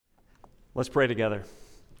Let's pray together.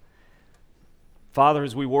 Father,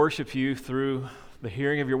 as we worship you through the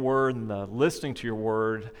hearing of your word and the listening to your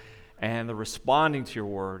word and the responding to your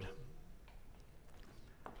word,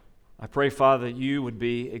 I pray, Father, that you would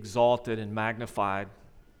be exalted and magnified.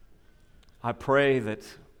 I pray that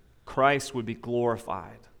Christ would be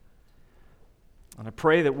glorified. And I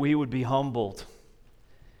pray that we would be humbled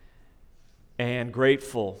and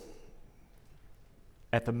grateful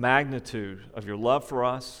at the magnitude of your love for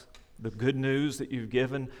us, the good news that you've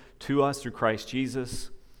given to us through Christ Jesus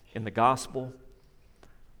in the gospel.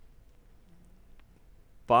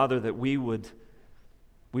 Father, that we would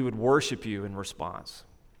worship you in response,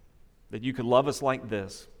 that you could love us like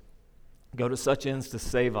this, go to such ends to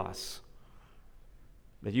save us,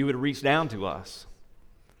 that you would reach down to us.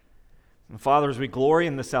 And Father, as we glory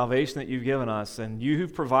in the salvation that you've given us and you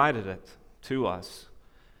who've provided it to us,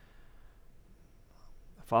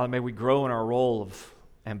 Father, may we grow in our role of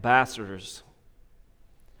ambassadors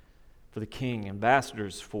for the King,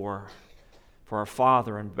 ambassadors for our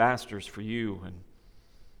Father, ambassadors for you.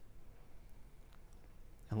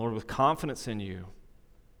 And Lord, with confidence in you,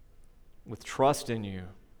 with trust in you,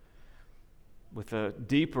 with a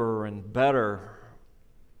deeper and better,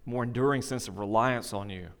 more enduring sense of reliance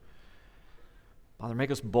on you. Father,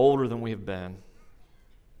 make us bolder than we have been.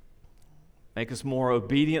 Make us more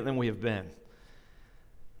obedient than we have been.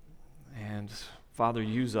 And Father,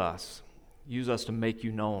 use us. Use us to make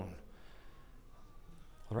you known.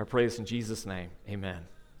 Lord, I pray this in Jesus' name. Amen.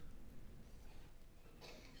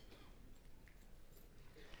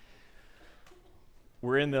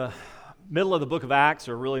 We're in the middle of the book of Acts,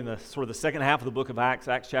 or really in the sort of the second half of the book of Acts,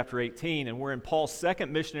 Acts chapter 18, and we're in Paul's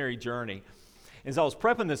second missionary journey. As I was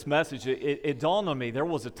prepping this message, it dawned on me there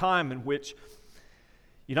was a time in which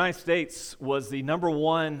the United States was the number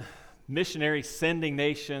one missionary sending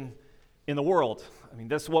nation in the world. I mean,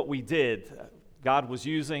 that's what we did. God was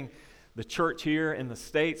using the church here in the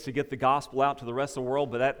States to get the gospel out to the rest of the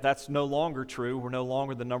world, but that's no longer true. We're no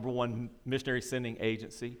longer the number one missionary sending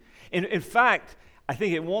agency. In fact, I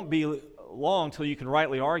think it won't be long until you can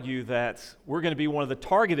rightly argue that we're going to be one of the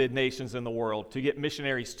targeted nations in the world to get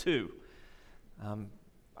missionaries to.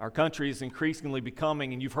 Our country is increasingly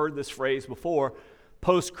becoming, and you've heard this phrase before,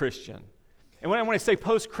 post-Christian. And when I say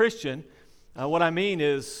post-Christian, what I mean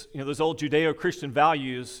is, those old Judeo-Christian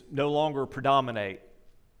values no longer predominate.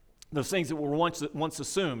 Those things that were once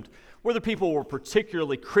assumed, whether people were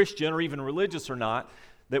particularly Christian or even religious or not,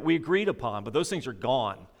 that we agreed upon, but those things are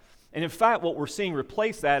gone. And in fact, what we're seeing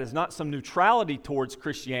replace that is not some neutrality towards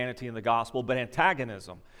Christianity and the gospel, but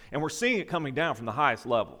antagonism. And we're seeing it coming down from the highest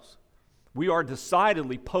levels. We are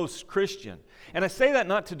decidedly post-Christian. And I say that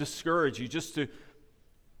not to discourage you, just to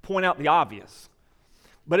point out the obvious.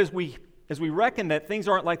 But as we reckon that things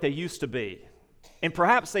aren't like they used to be, and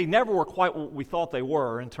perhaps they never were quite what we thought they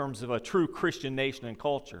were in terms of a true Christian nation and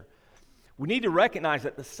culture, we need to recognize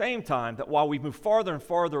at the same time that while we move farther and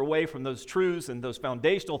farther away from those truths and those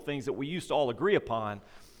foundational things that we used to all agree upon,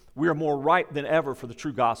 we are more ripe than ever for the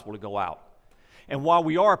true gospel to go out. And while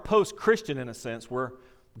we are post-Christian in a sense, where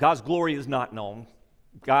God's glory is not known,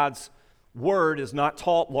 God's word is not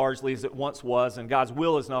taught largely as it once was, and God's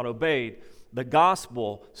will is not obeyed, the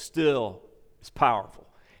gospel still is powerful,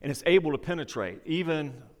 and it's able to penetrate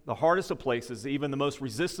even the hardest of places, even the most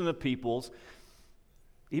resistant of peoples,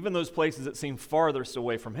 even those places that seem farthest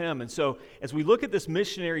away from him. And so as we look at this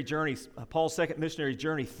missionary journey, Paul's second missionary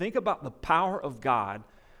journey, think about the power of God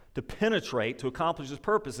to penetrate, to accomplish his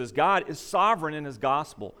purposes. God is sovereign in his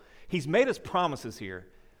gospel. He's made us promises here.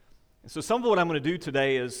 And so some of what I'm going to do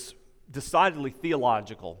today is decidedly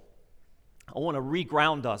theological. I want to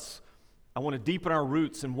reground us. I want to deepen our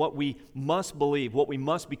roots in what we must believe, what we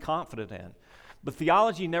must be confident in. But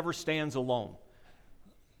theology never stands alone.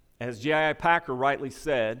 As J.I. Packer rightly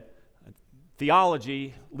said,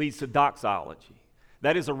 theology leads to doxology.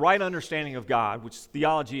 That is a right understanding of God, which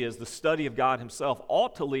theology is, the study of God himself,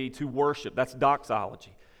 ought to lead to worship. That's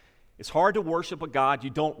doxology. It's hard to worship a God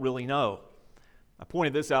you don't really know. I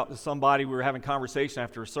pointed this out to somebody. We were having a conversation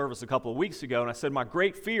after a service a couple of weeks ago, and I said my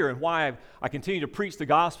great fear and why I continue to preach the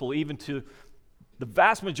gospel even to the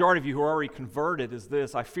vast majority of you who are already converted is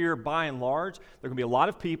this. I fear by and large there are going to be a lot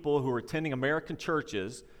of people who are attending American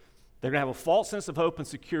churches. They're going to have a false sense of hope and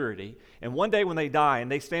security, and one day when they die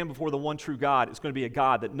and they stand before the one true God, it's going to be a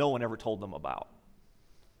God that no one ever told them about.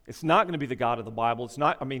 It's not going to be the God of the Bible.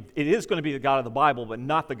 It is going to be the God of the Bible, but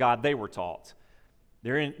not the God they were taught.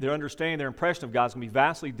 Their understanding, their impression of God is going to be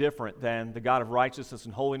vastly different than the God of righteousness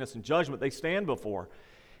and holiness and judgment they stand before.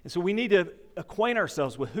 And so we need to acquaint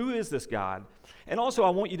ourselves with who is this God. And also I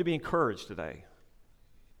want you to be encouraged today,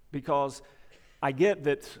 because I get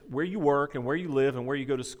that where you work and where you live and where you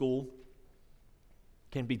go to school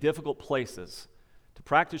can be difficult places to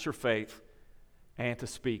practice your faith and to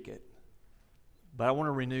speak it. But I want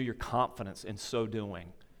to renew your confidence in so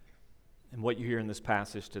doing and what you hear in this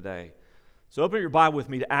passage today. So open your Bible with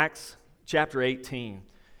me to Acts chapter 18.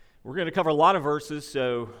 We're going to cover a lot of verses,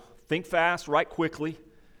 so think fast, write quickly.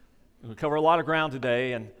 We'll cover a lot of ground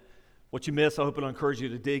today, and what you miss, I hope it'll encourage you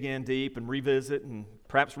to dig in deep and revisit and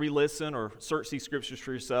perhaps re-listen or search these scriptures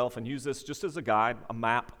for yourself and use this just as a guide, a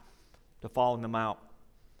map to following them out.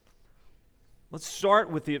 Let's start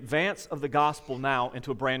with the advance of the gospel now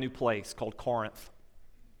into a brand new place called Corinth.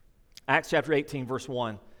 Acts chapter 18, verse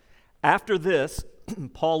 1. After this,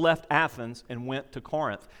 Paul left Athens and went to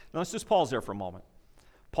Corinth. Now let's just pause there for a moment.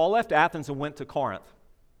 Paul left Athens and went to Corinth.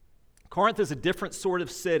 Corinth is a different sort of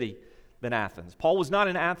city than Athens. Paul was not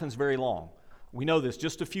in Athens very long. We know this,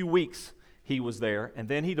 just a few weeks he was there, and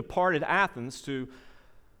then he departed Athens to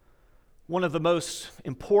one of the most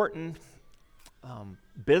important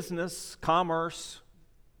business, commerce,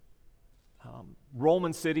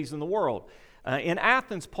 Roman cities in the world. In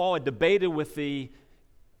Athens, Paul had debated with the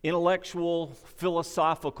intellectual,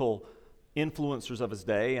 philosophical influencers of his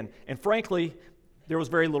day, and frankly, there was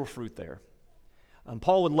very little fruit there.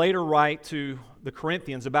 Paul would later write to the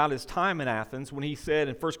Corinthians about his time in Athens when he said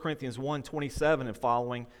in 1 Corinthians 1:27 and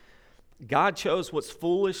following, God chose what's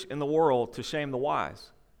foolish in the world to shame the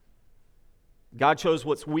wise. God chose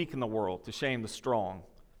what's weak in the world to shame the strong.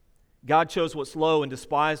 God chose what's low and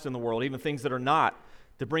despised in the world, even things that are not,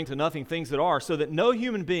 to bring to nothing things that are, so that no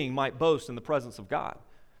human being might boast in the presence of God.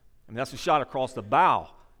 I mean, that's a shot across the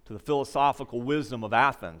bow to the philosophical wisdom of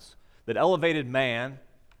Athens that elevated man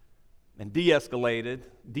and de-escalated,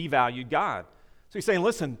 devalued God. So he's saying,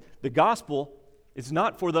 listen, the gospel is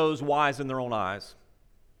not for those wise in their own eyes,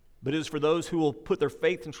 but it is for those who will put their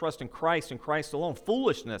faith and trust in Christ and Christ alone.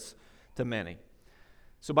 Foolishness to many.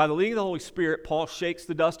 So by the leading of the Holy Spirit, Paul shakes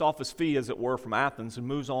the dust off his feet, as it were, from Athens and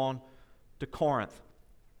moves on to Corinth.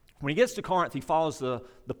 When he gets to Corinth, he follows the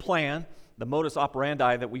plan, the modus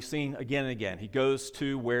operandi that we've seen again and again. He goes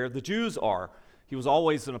to where the Jews are. He was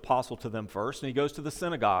always an apostle to them first, and he goes to the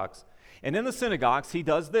synagogues. And in the synagogues, he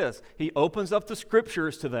does this. He opens up the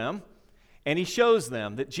scriptures to them, and he shows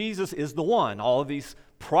them that Jesus is the one. All of these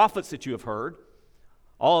prophets that you have heard,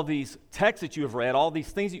 all of these texts that you have read, all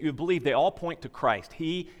these things that you have believed, they all point to Christ.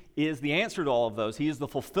 He is the answer to all of those. He is the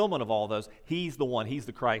fulfillment of all of those. He's the one. He's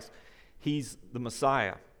the Christ. He's the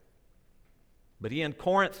Messiah. But again,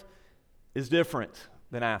 Corinth is different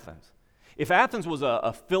than Athens. If Athens was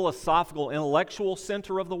a philosophical, intellectual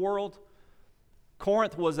center of the world,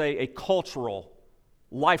 Corinth was a cultural,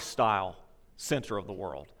 lifestyle center of the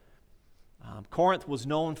world. Corinth was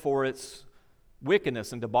known for its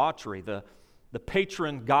wickedness and debauchery. The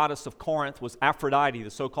patron goddess of Corinth was Aphrodite, the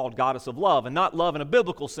so-called goddess of love, and not love in a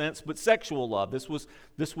biblical sense, but sexual love. This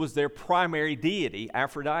was their primary deity,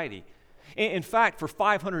 Aphrodite. In fact, for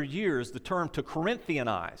 500 years, the term to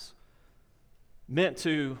Corinthianize meant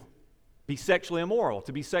to be sexually immoral,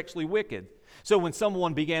 to be sexually wicked. So when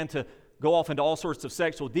someone began to go off into all sorts of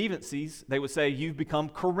sexual deviancies, they would say, you've become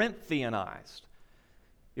Corinthianized.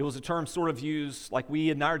 It was a term sort of used like we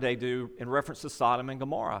in our day do in reference to Sodom and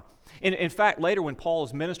Gomorrah. In fact, later when Paul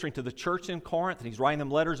is ministering to the church in Corinth and he's writing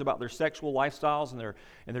them letters about their sexual lifestyles and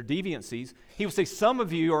their deviancies, he would say, some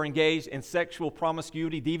of you are engaged in sexual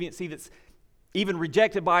promiscuity, deviancy that's even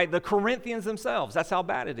rejected by the Corinthians themselves. That's how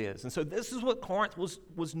bad it is. And so this is what Corinth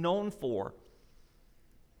was known for.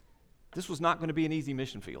 This was not going to be an easy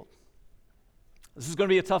mission field. This is going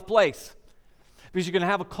to be a tough place because you're going to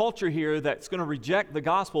have a culture here that's going to reject the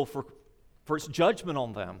gospel for its judgment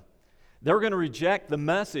on them. They're going to reject the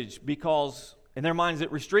message because in their minds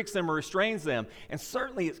it restricts them or restrains them, and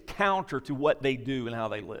certainly it's counter to what they do and how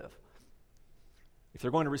they live. If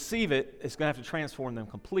they're going to receive it, it's going to have to transform them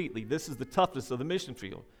completely. This is the toughness of the mission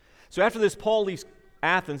field. So after this, Paul leaves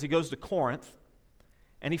Athens. He goes to Corinth,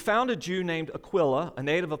 and he found a Jew named Aquila, a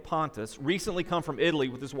native of Pontus, recently come from Italy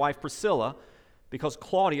with his wife Priscilla, because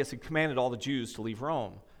Claudius had commanded all the Jews to leave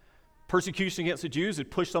Rome. Persecution against the Jews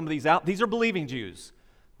had pushed some of these out. These are believing Jews.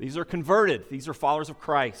 These are converted. These are followers of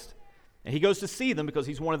Christ. And he goes to see them because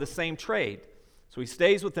he's one of the same trade. So he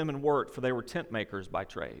stays with them and worked, for they were tent makers by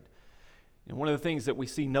trade. And one of the things that we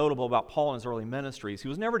see notable about Paul in his early ministries, he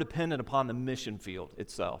was never dependent upon the mission field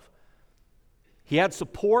itself. He had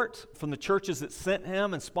support from the churches that sent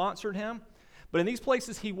him and sponsored him, but in these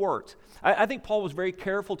places he worked. I think Paul was very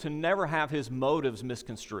careful to never have his motives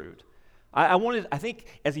misconstrued. I think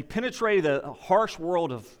as he penetrated the harsh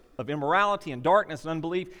world of immorality and darkness and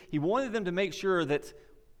unbelief, he wanted them to make sure that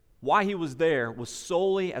why he was there was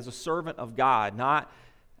solely as a servant of God, not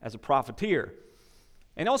as a profiteer.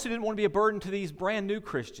 And also didn't want to be a burden to these brand new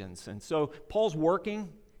Christians. And so Paul's working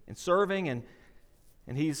and serving, and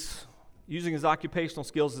he's using his occupational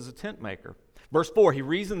skills as a tent maker. Verse 4, he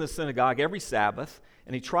reasoned the synagogue every Sabbath,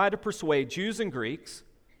 and he tried to persuade Jews and Greeks.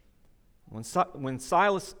 When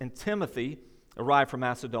Silas and Timothy arrived from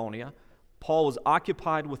Macedonia, Paul was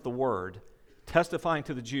occupied with the word, testifying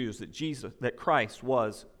to the Jews that Christ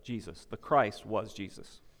was Jesus. The Christ was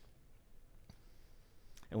Jesus.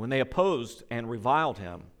 And when they opposed and reviled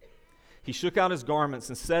him, he shook out his garments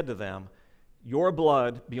and said to them, "Your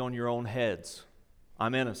blood be on your own heads.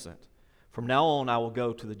 I'm innocent. From now on I will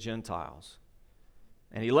go to the Gentiles."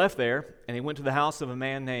 And he left there, and he went to the house of a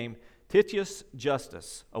man named Titius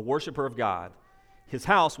Justus, a worshiper of God. His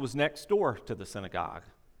house was next door to the synagogue.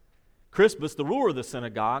 Crispus, the ruler of the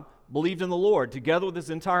synagogue, believed in the Lord, together with his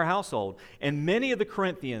entire household. And many of the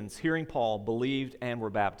Corinthians, hearing Paul, believed and were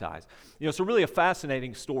baptized. It's really a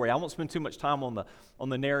fascinating story. I won't spend too much time on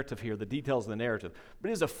the narrative here, the details of the narrative, but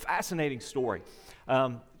it is a fascinating story.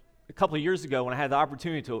 A couple of years ago, when I had the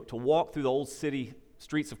opportunity to walk through the old city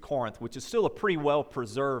streets of Corinth, which is still a pretty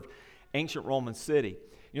well-preserved ancient Roman city,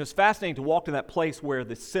 it's fascinating to walk to that place where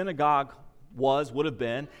the synagogue would have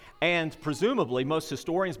been, and presumably most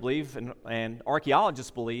historians believe and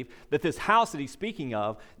archaeologists believe that this house that he's speaking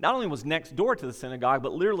of not only was next door to the synagogue,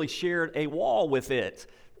 but literally shared a wall with it,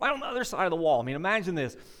 right on the other side of the wall. I mean, imagine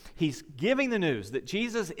this. He's giving the news that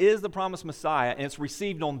Jesus is the promised Messiah, and it's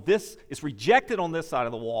rejected on this side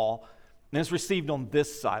of the wall, and it's received on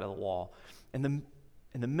this side of the wall. And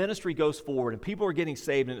the ministry goes forward, and people are getting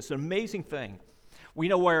saved, and it's an amazing thing. We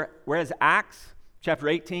know whereas Acts chapter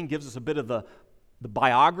 18 gives us a bit of the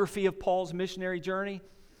biography of Paul's missionary journey.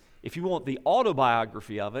 If you want the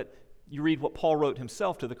autobiography of it, you read what Paul wrote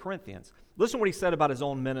himself to the Corinthians. Listen to what he said about his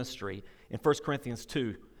own ministry in 1 Corinthians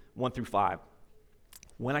 2, 1 through 5.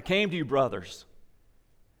 "When I came to you, brothers,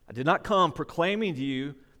 I did not come proclaiming to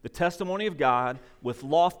you the testimony of God with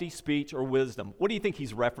lofty speech or wisdom." What do you think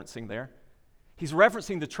he's referencing there? He's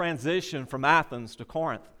referencing the transition from Athens to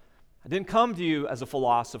Corinth. I didn't come to you as a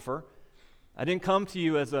philosopher. I didn't come to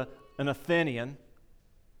you as an Athenian.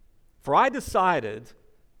 For I decided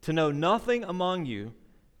to know nothing among you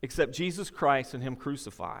except Jesus Christ and Him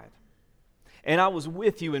crucified. And I was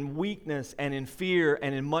with you in weakness and in fear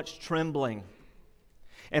and in much trembling.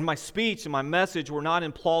 And my speech and my message were not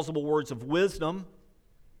in plausible words of wisdom,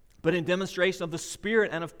 but in demonstration of the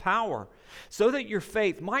Spirit and of power, so that your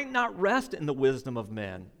faith might not rest in the wisdom of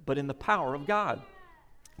men, but in the power of God.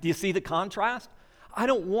 Do you see the contrast? I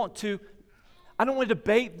don't want to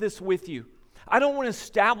debate this with you. I don't want to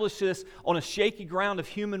establish this on a shaky ground of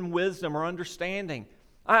human wisdom or understanding.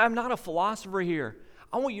 I'm not a philosopher here.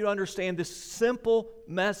 I want you to understand this simple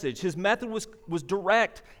message. His method was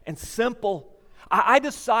direct and simple. I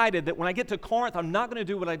decided that when I get to Corinth, I'm not going to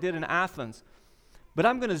do what I did in Athens, but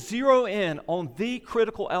I'm going to zero in on the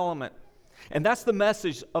critical element, and that's the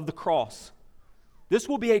message of the cross. This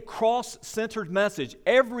will be a cross-centered message.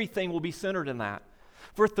 Everything will be centered in that.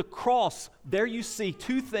 For at the cross, there you see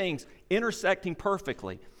two things intersecting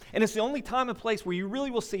perfectly. And it's the only time and place where you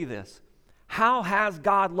really will see this. How has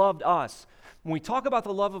God loved us? When we talk about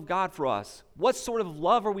the love of God for us, what sort of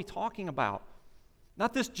love are we talking about?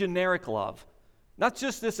 Not this generic love. Not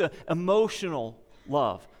just this emotional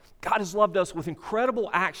love. God has loved us with incredible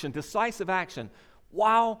action, decisive action.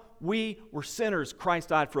 While we were sinners, Christ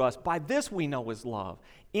died for us. By this we know His love.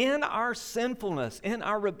 In our sinfulness, in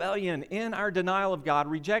our rebellion, in our denial of God,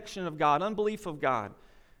 rejection of God, unbelief of God,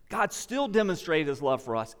 God still demonstrated His love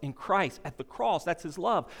for us in Christ. At the cross, that's His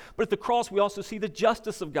love. But at the cross, we also see the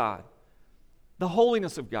justice of God, the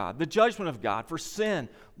holiness of God, the judgment of God. For sin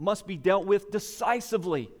must be dealt with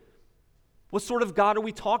decisively. What sort of God are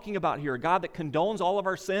we talking about here? A God that condones all of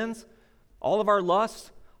our sins, all of our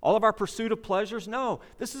lusts, all of our pursuit of pleasures? No.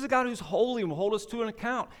 This is a God who's holy and will hold us to an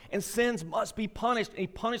account. And sins must be punished, and He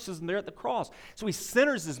punishes them there at the cross. So He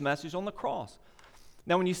centers His message on the cross.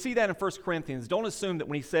 Now, when you see that in 1 Corinthians, don't assume that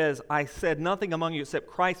when he says, "I said nothing among you except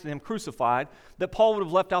Christ and Him crucified," that Paul would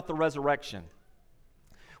have left out the resurrection.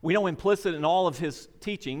 We know implicit in all of his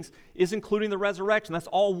teachings is including the resurrection. That's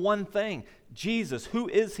all one thing. Jesus, who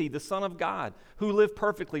is He? The Son of God, who lived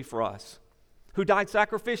perfectly for us, who died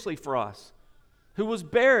sacrificially for us, who was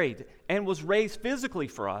buried and was raised physically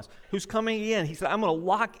for us, who's coming again. He said, I'm going to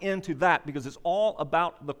lock into that because it's all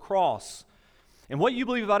about the cross. And what you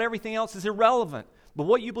believe about everything else is irrelevant. But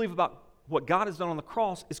what you believe about what God has done on the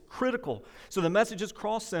cross is critical. So the message is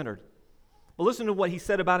cross-centered. But listen to what He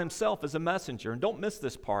said about Himself as a messenger. And don't miss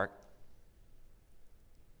this part.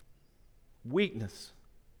 Weakness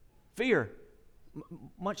fear,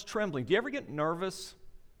 much trembling. Do you ever get nervous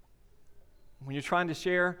when you're trying to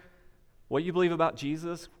share what you believe about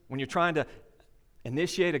Jesus? When you're trying to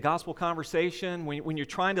initiate a gospel conversation? When you're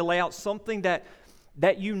trying to lay out something that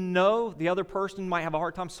you know the other person might have a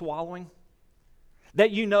hard time swallowing? That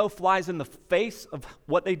you know flies in the face of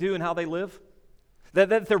what they do and how they live?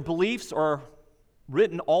 That their beliefs are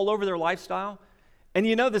written all over their lifestyle? And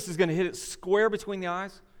you know this is going to hit it square between the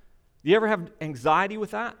eyes? Do you ever have anxiety with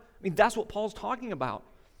that? I mean, that's what Paul's talking about.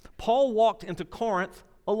 Paul walked into Corinth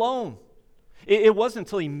alone. It wasn't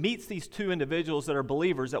until he meets these two individuals that are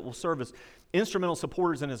believers that will serve as instrumental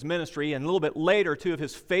supporters in his ministry, and a little bit later, two of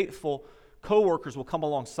his faithful co-workers will come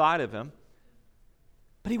alongside of him.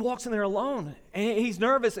 But he walks in there alone, and he's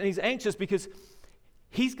nervous and he's anxious because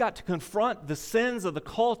he's got to confront the sins of the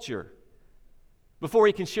culture before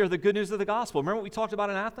he can share the good news of the gospel. Remember what we talked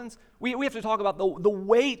about in Athens? We have to talk about the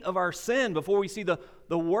weight of our sin before we see the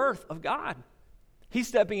worth of God. He's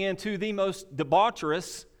stepping into the most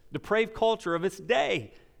debaucherous, depraved culture of its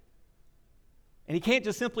day. And he can't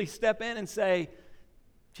just simply step in and say,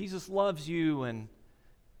 Jesus loves you and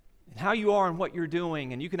how you are and what you're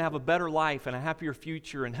doing, and you can have a better life and a happier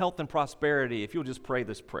future and health and prosperity if you'll just pray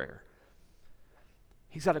this prayer.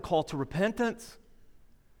 He's got a call to repentance.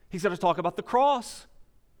 He's got to talk about the cross.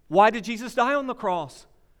 Why did Jesus die on the cross?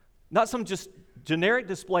 Not some just generic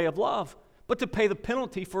display of love, but to pay the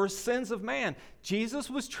penalty for the sins of man. Jesus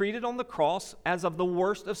was treated on the cross as of the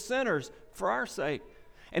worst of sinners for our sake.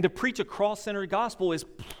 And to preach a cross-centered gospel is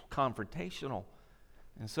confrontational.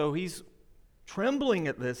 And so he's trembling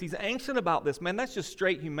at this. He's anxious about this. Man, that's just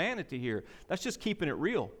straight humanity here. That's just keeping it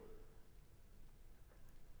real.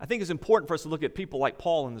 I think it's important for us to look at people like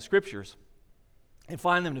Paul in the Scriptures and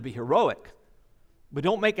find them to be heroic. But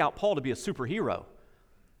don't make out Paul to be a superhero.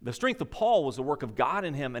 The strength of Paul was the work of God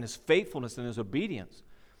in him and his faithfulness and his obedience.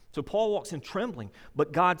 So Paul walks in trembling,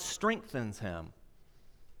 but God strengthens him.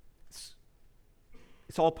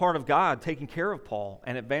 It's all part of God taking care of Paul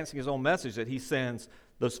and advancing his own message that he sends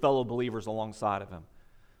those fellow believers alongside of him.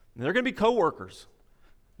 And they're going to be co-workers,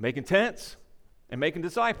 making tents and making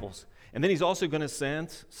disciples. And then he's also going to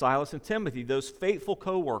send Silas and Timothy, those faithful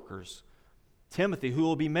co-workers. Timothy, who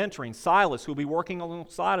will be mentoring, Silas, who will be working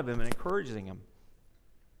alongside of him and encouraging him.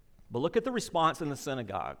 But look at the response in the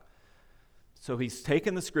synagogue. So he's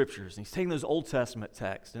taken the Scriptures, and he's taking those Old Testament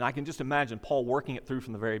texts, and I can just imagine Paul working it through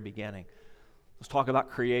from the very beginning. Let's talk about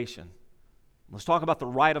creation. Let's talk about the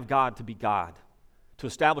right of God to be God, to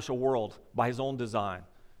establish a world by his own design.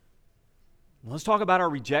 Let's talk about our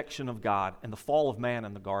rejection of God and the fall of man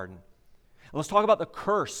in the garden. And let's talk about the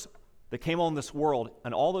curse that came on this world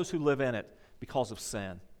and all those who live in it because of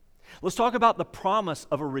sin. Let's talk about the promise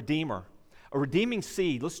of a redeemer, a redeeming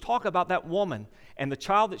seed. Let's talk about that woman and the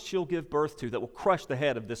child that she'll give birth to that will crush the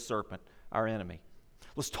head of this serpent, our enemy.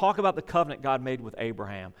 Let's talk about the covenant God made with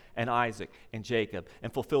Abraham and Isaac and Jacob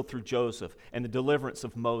and fulfilled through Joseph and the deliverance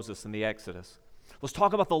of Moses in the Exodus. Let's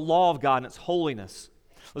talk about the law of God and its holiness.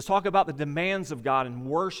 Let's talk about the demands of God in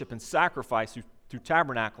worship and sacrifice through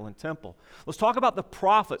tabernacle and temple. Let's talk about the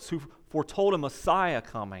prophets who foretold a Messiah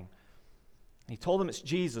coming. He told them it's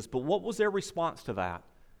Jesus, but what was their response to that?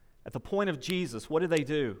 At the point of Jesus, what did they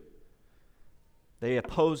do? They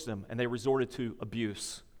opposed him and they resorted to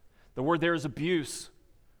abuse. The word there is abuse.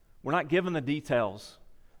 We're not given the details.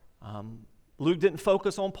 Luke didn't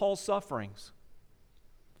focus on Paul's sufferings.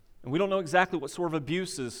 And we don't know exactly what sort of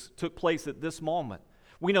abuses took place at this moment.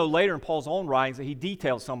 We know later in Paul's own writings that he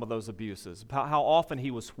detailed some of those abuses, about how often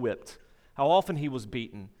he was whipped, how often he was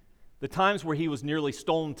beaten, the times where he was nearly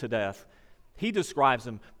stoned to death. He describes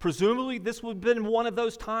them. Presumably, this would have been one of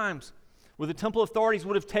those times where the temple authorities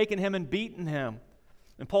would have taken him and beaten him.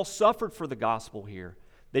 And Paul suffered for the gospel here.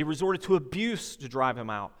 They resorted to abuse to drive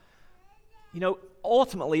him out. You know,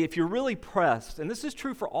 ultimately, if you're really pressed, and this is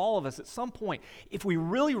true for all of us at some point, if we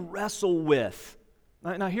really wrestle with,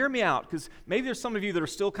 now hear me out, because maybe there's some of you that are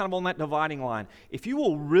still kind of on that dividing line. If you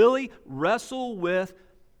will really wrestle with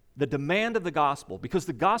the demand of the gospel, because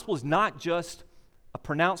the gospel is not just a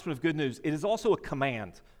pronouncement of good news, it is also a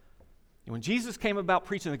command. And when Jesus came about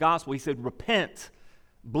preaching the gospel, he said, repent,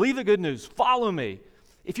 believe the good news, follow me.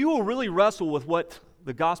 If you will really wrestle with what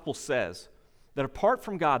the gospel says, that apart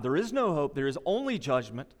from God, there is no hope, there is only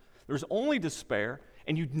judgment, there is only despair,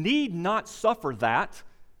 and you need not suffer that.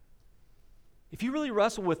 If you really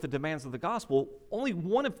wrestle with the demands of the gospel, only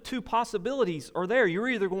one of two possibilities are there. You're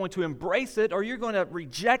either going to embrace it or you're going to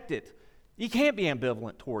reject it. You can't be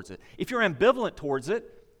ambivalent towards it. If you're ambivalent towards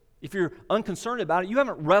it, if you're unconcerned about it, you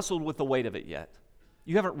haven't wrestled with the weight of it yet.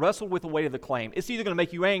 You haven't wrestled with the weight of the claim. It's either going to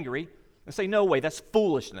make you angry and say, no way, that's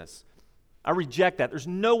foolishness. I reject that. There's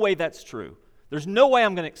no way that's true. There's no way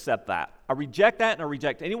I'm going to accept that. I reject that, and I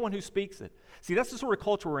reject anyone who speaks it. See, that's the sort of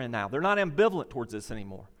culture we're in now. They're not ambivalent towards this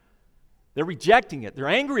anymore. They're rejecting it. They're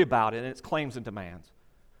angry about it and its claims and demands.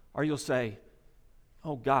 Or you'll say,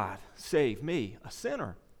 oh God, save me, a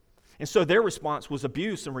sinner. And so their response was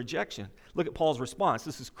abuse and rejection. Look at Paul's response.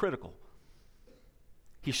 This is critical.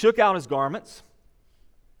 He shook out his garments,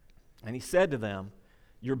 and he said to them,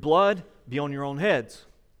 your blood be on your own heads.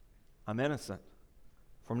 I'm innocent.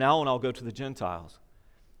 From now on, I'll go to the Gentiles.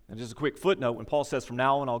 And just a quick footnote, when Paul says, from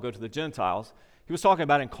now on, I'll go to the Gentiles, he was talking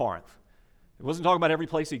about in Corinth. He wasn't talking about every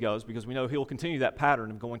place he goes, because we know he'll continue that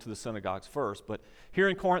pattern of going to the synagogues first. But here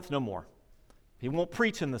in Corinth, no more. He won't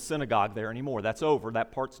preach in the synagogue there anymore. That's over.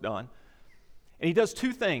 That part's done. And he does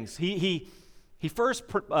two things. He first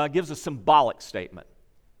gives a symbolic statement.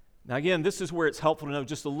 Now again, this is where it's helpful to know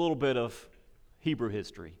just a little bit of Hebrew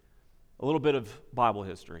history, a little bit of Bible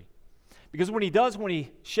history. Because when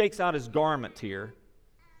he shakes out his garment here,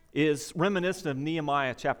 is reminiscent of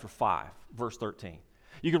Nehemiah chapter 5, verse 13.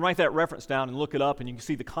 You can write that reference down and look it up, and you can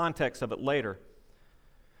see the context of it later.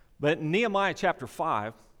 But in Nehemiah chapter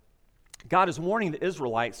 5, God is warning the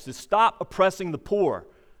Israelites to stop oppressing the poor.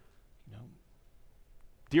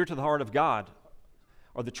 Dear to the heart of God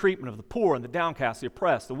are the treatment of the poor and the downcast, the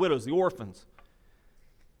oppressed, the widows, the orphans.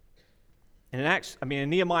 And in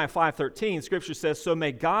Nehemiah 5:13, Scripture says, so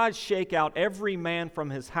may God shake out every man from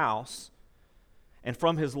his house and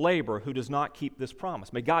from his labor who does not keep this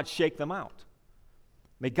promise. May God shake them out.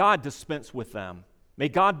 May God dispense with them. May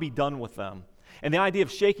God be done with them. And the idea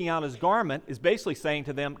of shaking out his garment is basically saying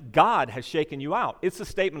to them, God has shaken you out. It's a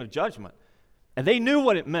statement of judgment. And they knew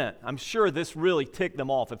what it meant. I'm sure this really ticked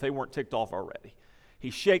them off if they weren't ticked off already. He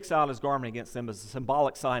shakes out his garment against them as a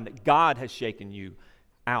symbolic sign that God has shaken you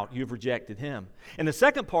out. You've rejected him. And the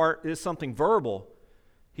second part is something verbal.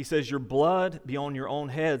 He says, your blood be on your own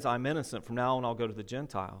heads. I'm innocent. From now on, I'll go to the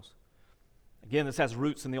Gentiles. Again, this has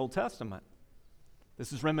roots in the Old Testament.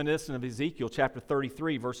 This is reminiscent of Ezekiel chapter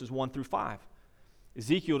 33, verses 1 through 5.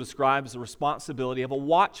 Ezekiel describes the responsibility of a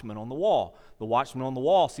watchman on the wall. The watchman on the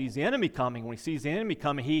wall sees the enemy coming. When he sees the enemy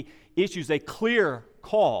coming, he issues a clear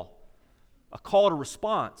call, a call to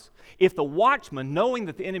response. If the watchman, knowing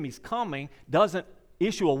that the enemy's coming, doesn't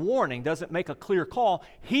issue a warning, doesn't make a clear call,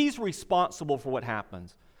 he's responsible for what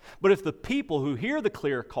happens. But if the people who hear the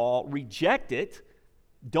clear call reject it,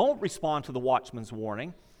 don't respond to the watchman's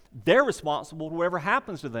warning, they're responsible for whatever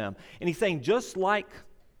happens to them. And he's saying, just like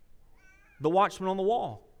the watchman on the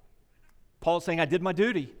wall, Paul's saying, I did my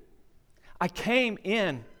duty. I came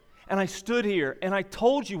in and I stood here and I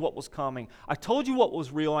told you what was coming. I told you what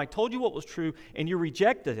was real. I told you what was true, and you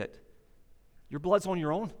rejected it. Your blood's on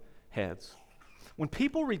your own heads. When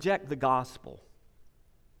people reject the gospel,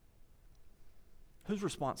 whose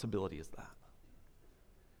responsibility is that?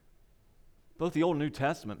 Both the Old and New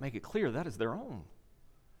Testament make it clear that is their own.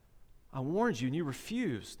 I warned you and you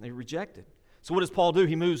refused. They rejected. So what does Paul do?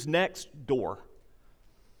 He moves next door.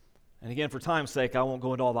 And again, for time's sake, I won't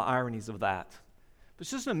go into all the ironies of that. But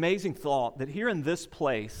it's just an amazing thought that here in this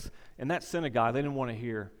place, in that synagogue, they didn't want to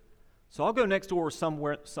hear. So I'll go next door where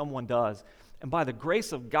somewhere someone does. And by the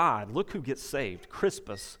grace of God, look who gets saved.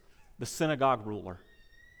 Crispus, the synagogue ruler.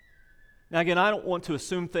 Now again, I don't want to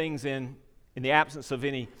assume things in the absence of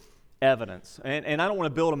any evidence. And I don't want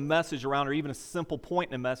to build a message around, or even a simple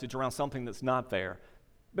point in a message around something that's not there.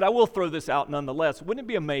 But I will throw this out nonetheless. Wouldn't it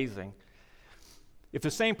be amazing if the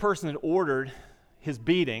same person that ordered his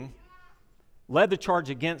beating, led the charge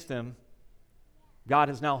against him, God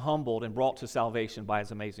has now humbled and brought to salvation by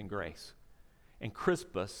his amazing grace? And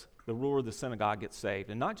Crispus, the ruler of the synagogue, gets saved.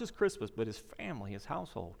 And not just Crispus, but his family, his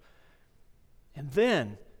household. And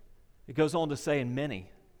then it goes on to say, and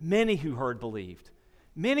many who heard believed.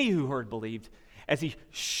 Many who heard believed. As he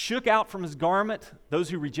shook out from his garment those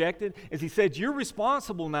who rejected, as he said, you're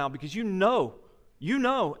responsible now because you know,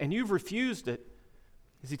 and you've refused it.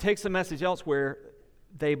 As he takes the message elsewhere,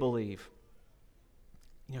 they believe.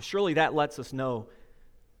 Surely that lets us know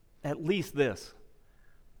at least this,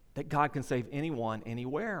 that God can save anyone,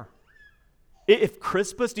 anywhere. If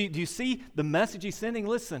Crispus, do you see the message he's sending?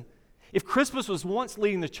 Listen, if Crispus was once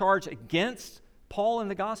leading the charge against Paul in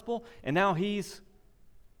the gospel, and now he's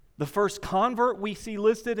the first convert we see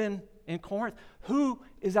listed in Corinth, who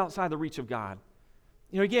is outside the reach of God?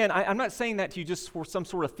 Again, I'm not saying that to you just for some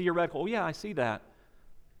sort of theoretical, oh yeah, I see that.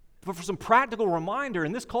 But for some practical reminder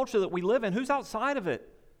in this culture that we live in, who's outside of it?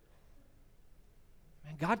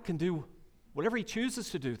 Man, God can do whatever he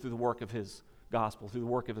chooses to do through the work of his gospel, through the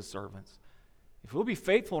work of his servants. If we'll be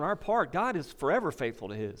faithful in our part, God is forever faithful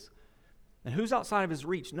to his. And who's outside of his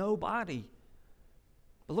reach? Nobody.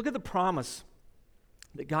 But look at the promise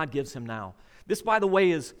that God gives him now. This, by the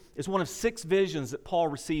way, is one of 6 visions that Paul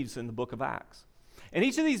receives in the book of Acts. And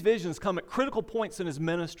each of these visions come at critical points in his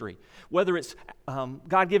ministry, whether it's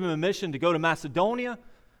God giving him a mission to go to Macedonia,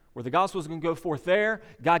 where the gospel is going to go forth there,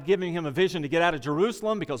 God giving him a vision to get out of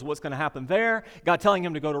Jerusalem because of what's going to happen there, God telling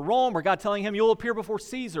him to go to Rome, or God telling him you'll appear before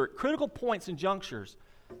Caesar. At critical points and junctures,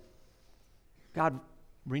 God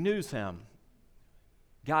renews him.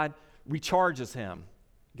 God recharges him.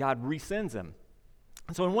 God resends him.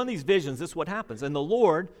 And so in one of these visions, this is what happens. And the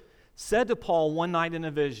Lord said to Paul one night in a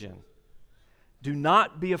vision, "Do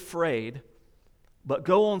not be afraid, but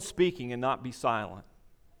go on speaking and not be silent."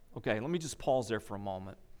 Okay, let me just pause there for a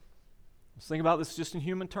moment. Let's think about this just in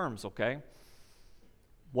human terms, okay?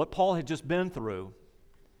 What Paul had just been through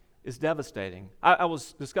is devastating. I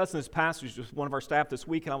was discussing this passage with one of our staff this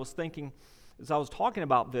week, and I was thinking, as I was talking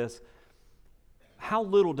about this, how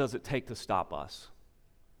little does it take to stop us?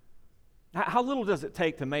 How little does it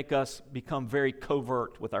take to make us become very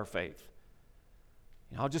covert with our faith?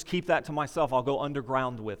 I'll just keep that to myself. I'll go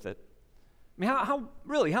underground with it. I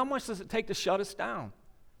mean, how much does it take to shut us down?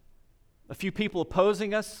 A few people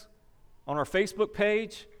opposing us on our Facebook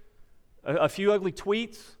page, a few ugly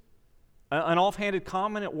tweets, an offhanded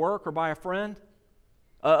comment at work or by a friend,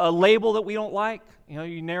 a label that we don't like.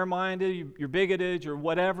 You're narrow-minded, you're bigoted, you're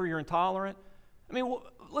whatever, you're intolerant. I mean,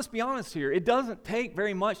 let's be honest here. It doesn't take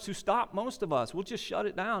very much to stop most of us. We'll just shut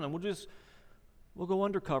it down and we'll go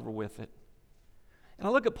undercover with it. And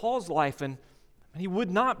I look at Paul's life, and he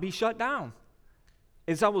would not be shut down.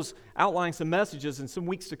 As I was outlining some messages in some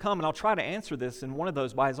weeks to come, and I'll try to answer this in one of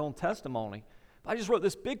those by his own testimony, but I just wrote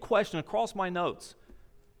this big question across my notes.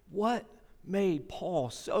 What made Paul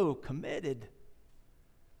so committed?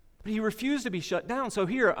 But he refused to be shut down. So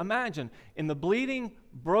here, imagine, in the bleeding,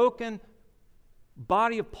 broken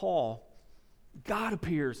body of Paul, God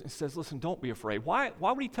appears and says, listen, don't be afraid. Why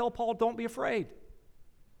would he tell Paul, don't be afraid?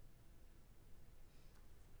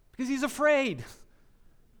 Because he's afraid.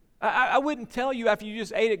 I wouldn't tell you after you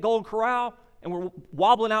just ate at Golden Corral and were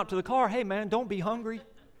wobbling out to the car, hey man, don't be hungry.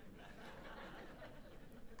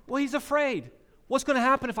 Well, he's afraid. What's going to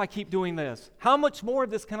happen if I keep doing this? How much more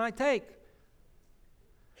of this can I take?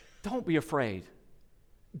 Don't be afraid.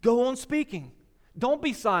 Go on speaking. Don't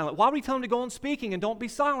be silent. Why would he tell him to go on speaking and don't be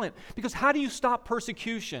silent? Because how do you stop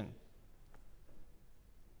persecution?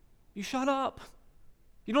 You shut up.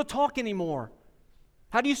 You don't talk anymore.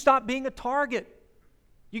 How do you stop being a target?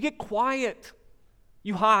 You get quiet.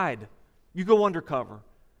 You hide. You go undercover.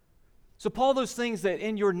 So Paul, those things that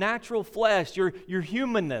in your natural flesh, your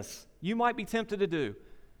humanness, you might be tempted to do.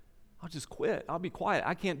 I'll just quit. I'll be quiet.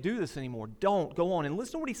 I can't do this anymore. Don't. Go on. And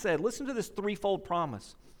listen to what he said. Listen to this threefold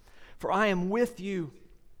promise. For I am with you.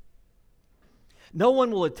 No one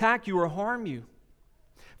will attack you or harm you.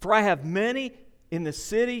 For I have many in the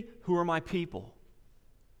city who are my people.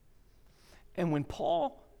 And when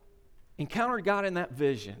Paul encountered God in that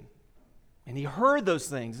vision, and he heard those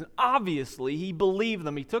things, and obviously he believed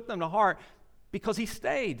them, he took them to heart because he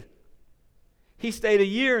stayed. He stayed 1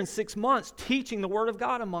 year and 6 months teaching the Word of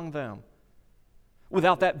God among them.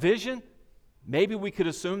 Without that vision, maybe we could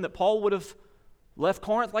assume that Paul would have left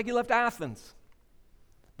Corinth like he left Athens.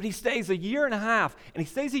 But he stays 1.5 years, and he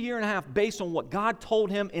stays 1.5 years based on what God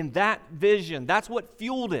told him in that vision. That's what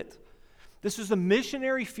fueled it. This is the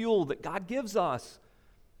missionary fuel that God gives us.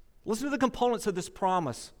 Listen to the components of this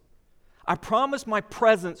promise. I promise my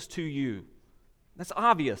presence to you. That's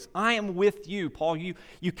obvious. I am with you, Paul.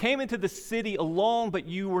 You came into the city alone, but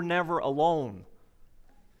you were never alone.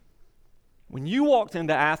 When you walked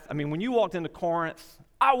into Corinth,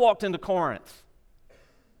 I walked into Corinth.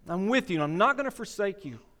 I'm with you, and I'm not going to forsake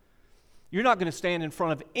you. You're not going to stand in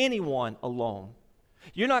front of anyone alone.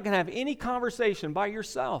 You're not going to have any conversation by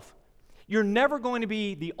yourself. You're never going to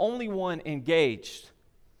be the only one engaged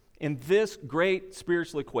in this great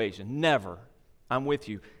spiritual equation. Never. I'm with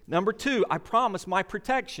you. Number 2, I promise my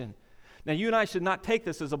protection. Now, you and I should not take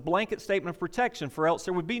this as a blanket statement of protection, for else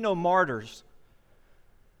there would be no martyrs.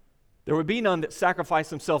 There would be none that sacrifice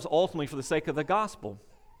themselves ultimately for the sake of the gospel.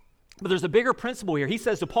 But there's a bigger principle here. He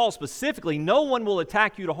says to Paul specifically, no one will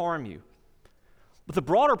attack you to harm you. But the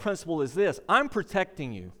broader principle is this: I'm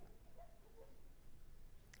protecting you.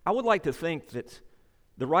 I would like to think that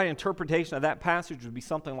the right interpretation of that passage would be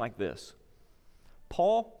something like this.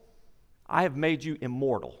 Paul, I have made you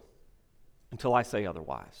immortal until I say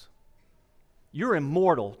otherwise. You're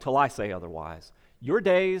immortal till I say otherwise. Your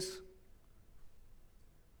days,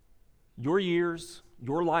 your years,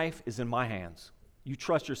 your life is in my hands. You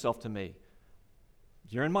trust yourself to me.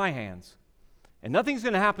 You're in my hands. And nothing's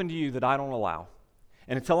going to happen to you that I don't allow.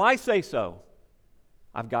 And until I say so,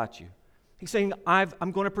 I've got you. He's saying,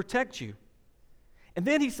 I'm going to protect you. And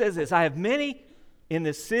then he says this, I have many in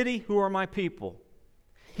this city who are my people.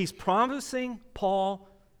 He's promising Paul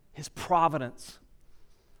his providence.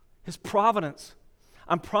 His providence.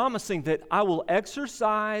 I'm promising that I will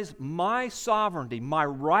exercise my sovereignty, my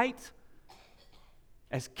right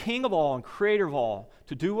as king of all and creator of all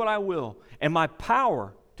to do what I will, and my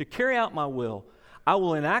power to carry out my will. I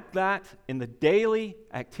will enact that in the daily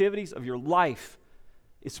activities of your life.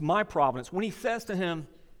 It's my providence. When he says to him,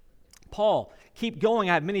 Paul, keep going,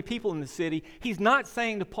 I have many people in the city, he's not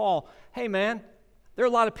saying to Paul, hey man, there are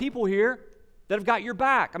a lot of people here that have got your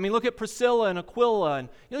back. I mean, look at Priscilla and Aquila, and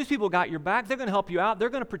these people got your back. They're going to help you out. They're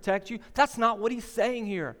going to protect you. That's not what he's saying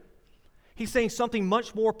here. He's saying something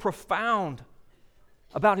much more profound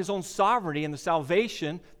about his own sovereignty and the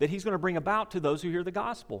salvation that he's going to bring about to those who hear the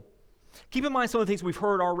gospel. Keep in mind some of the things we've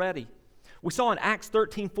heard already. We saw in Acts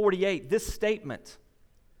 13:48 this statement.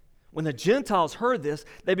 When the Gentiles heard this,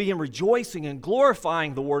 they began rejoicing and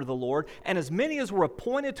glorifying the word of the Lord, and as many as were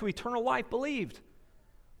appointed to eternal life believed.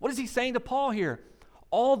 What is he saying to Paul here?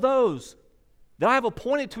 All those that I have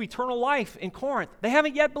appointed to eternal life in Corinth, they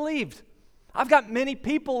haven't yet believed. I've got many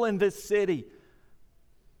people in this city.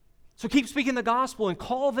 So keep speaking the gospel and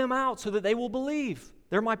call them out so that they will believe.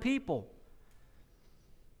 They're my people.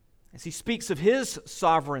 As he speaks of his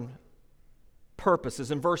sovereign purposes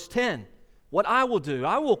in verse 10, what I will do,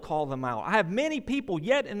 I will call them out. I have many people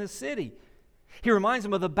yet in the city. He reminds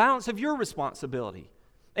them of the balance of your responsibility.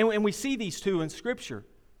 And we see these two in Scripture.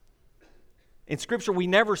 In Scripture, we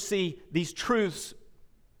never see these truths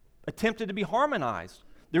attempted to be harmonized.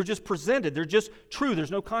 They're just presented. They're just true.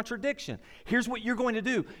 There's no contradiction. Here's what you're going to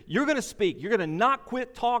do. You're going to speak. You're going to not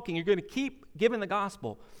quit talking. You're going to keep giving the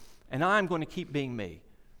gospel. And I'm going to keep being me.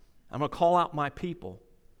 I'm going to call out my people.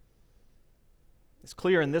 It's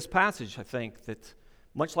clear in this passage, I think, that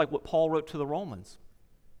much like what Paul wrote to the Romans,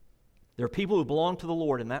 there are people who belong to the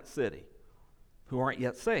Lord in that city who aren't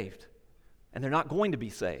yet saved. And they're not going to be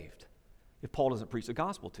saved if Paul doesn't preach the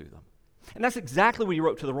gospel to them. And that's exactly what he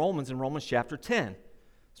wrote to the Romans in Romans chapter 10,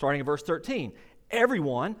 starting in verse 13.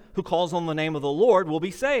 Everyone who calls on the name of the Lord will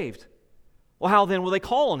be saved. Well, how then will they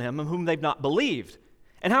call on him of whom they've not believed?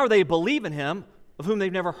 And how are they to believe in him of whom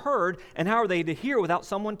they've never heard? And how are they to hear without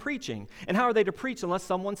someone preaching? And how are they to preach unless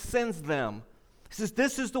someone sends them? He says,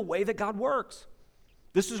 this is the way that God works.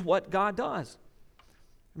 This is what God does.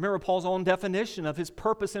 Remember Paul's own definition of his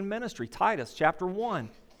purpose in ministry, Titus chapter 1.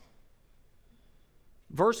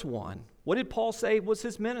 Verse 1, what did Paul say was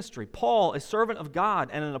his ministry? Paul, a servant of God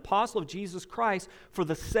and an apostle of Jesus Christ for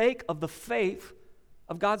the sake of the faith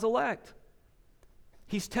of God's elect.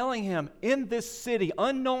 He's telling him, in this city,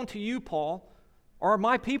 unknown to you, Paul, are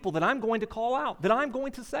my people that I'm going to call out, that I'm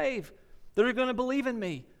going to save, that are going to believe in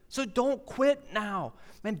me. So don't quit now.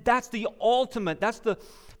 Man, that's the ultimate, that's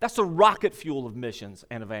the rocket fuel of missions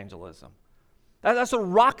and evangelism. That's a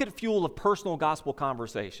rocket fuel of personal gospel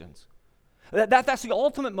conversations. That's the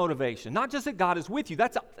ultimate motivation. Not just that God is with you.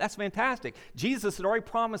 That's fantastic. Jesus had already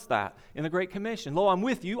promised that in the Great Commission. Lo, I'm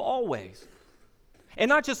with you always. And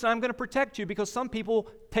not just that I'm going to protect you, because some people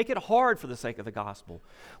take it hard for the sake of the gospel.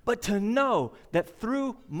 But to know that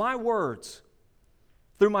through my words,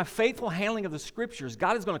 through my faithful handling of the Scriptures,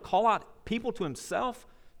 God is going to call out people to himself,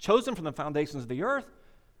 chosen from the foundations of the earth.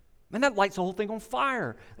 Man, that lights the whole thing on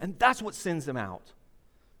fire. And that's what sends them out.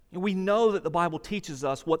 And we know that the Bible teaches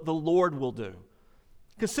us what the Lord will do.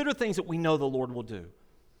 Consider things that we know the Lord will do.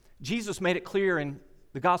 Jesus made it clear in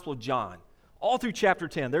the Gospel of John, all through chapter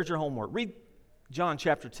 10. There's your homework. Read John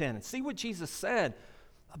chapter 10 and see what Jesus said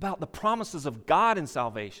about the promises of God in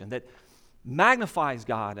salvation that magnifies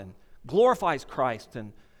God and glorifies Christ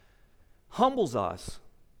and humbles us.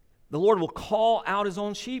 The Lord will call out his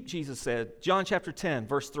own sheep, Jesus said. John chapter 10,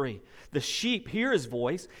 verse 3. The sheep hear his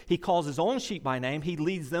voice. He calls his own sheep by name. He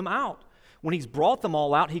leads them out. When he's brought them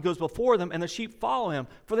all out, he goes before them, and the sheep follow him,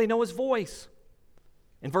 for they know his voice.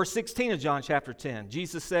 In verse 16 of John chapter 10,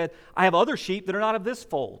 Jesus said, I have other sheep that are not of this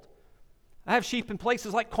fold. I have sheep in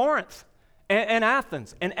places like Corinth and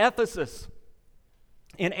Athens and Ephesus,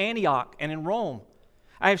 in Antioch and in Rome.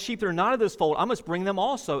 I have sheep that are not of this fold. I must bring them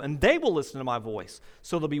also, and they will listen to my voice.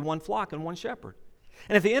 So there'll be one flock and one shepherd.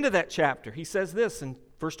 And at the end of that chapter, he says this in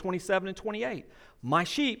verse 27 and 28. My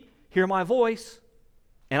sheep hear my voice,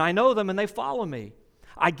 and I know them, and they follow me.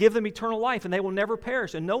 I give them eternal life, and they will never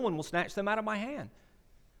perish, and no one will snatch them out of my hand.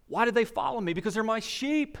 Why did they follow me? Because they're my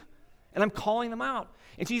sheep, and I'm calling them out.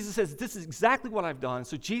 And Jesus says, this is exactly what I've done.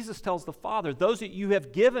 So Jesus tells the Father, those that you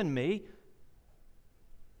have given me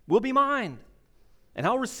will be mine. And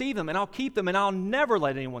I'll receive them, and I'll keep them, and I'll never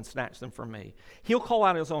let anyone snatch them from me. He'll call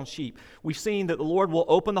out his own sheep. We've seen that the Lord will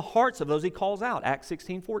open the hearts of those he calls out, Acts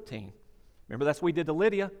 16:14. Remember, that's what he did to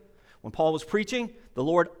Lydia. When Paul was preaching, the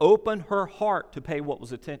Lord opened her heart to pay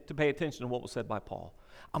attention to what was said by Paul.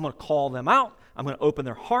 I'm going to call them out. I'm going to open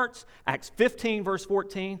their hearts. Acts 15, verse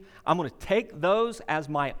 14. I'm going to take those as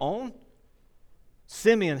my own.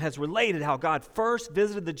 Simeon has related how God first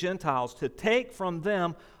visited the Gentiles to take from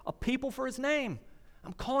them a people for his name.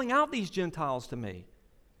 I'm calling out these Gentiles to me.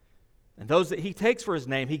 And those that he takes for his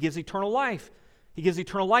name, he gives eternal life. He gives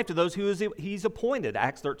eternal life to those who he's appointed.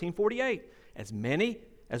 Acts 13:48. As many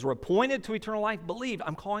as were appointed to eternal life believed.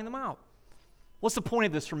 I'm calling them out. What's the point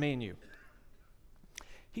of this for me and you?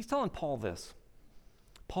 He's telling Paul this.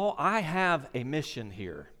 Paul, I have a mission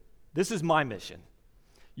here. This is my mission.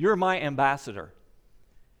 You're my ambassador.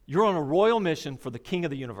 You're on a royal mission for the King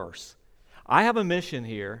of the universe. I have a mission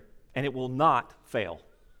here, and it will not fail.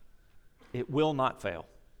 It will not fail.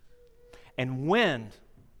 And when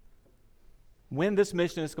this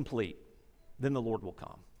mission is complete, then the Lord will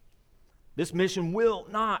come. This mission will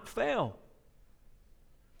not fail.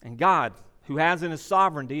 And God, who has in his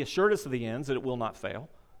sovereignty assured us of the ends that it will not fail,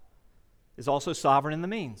 is also sovereign in the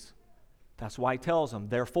means. That's why he tells them,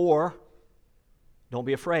 therefore, don't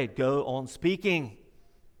be afraid. Go on speaking.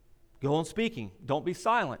 Go on speaking. Don't be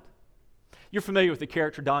silent. You're familiar with the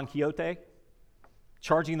character Don Quixote?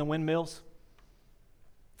 Charging the windmills?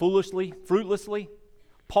 Foolishly, fruitlessly?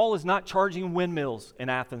 Paul is not charging windmills in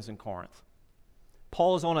Athens and Corinth.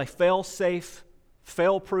 Paul is on a fail-safe,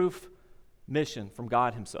 fail-proof mission from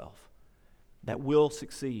God himself that will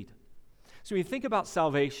succeed. So when you think about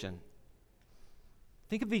salvation,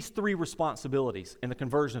 think of these three responsibilities in the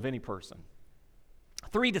conversion of any person.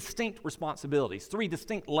 Three distinct responsibilities, three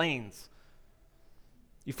distinct lanes.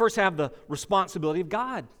 You first have the responsibility of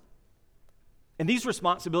God. And these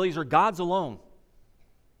responsibilities are God's alone.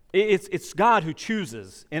 It's God who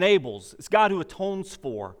chooses, enables. It's God who atones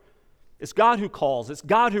for. It's God who calls. It's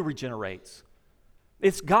God who regenerates.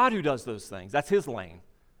 It's God who does those things. That's his lane.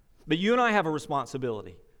 But you and I have a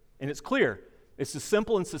responsibility. And it's clear. It's as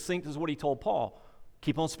simple and succinct as what he told Paul.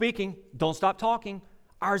 Keep on speaking. Don't stop talking.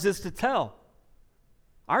 Ours is to tell.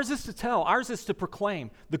 Ours is to tell. Ours is to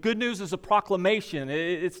proclaim. The good news is a proclamation.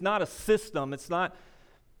 It's not a system. It's not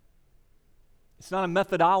a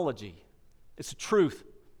methodology. It's a truth.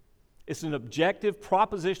 It's an objective,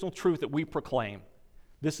 propositional truth that we proclaim.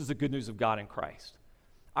 This is the good news of God in Christ.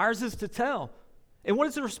 Ours is to tell. And what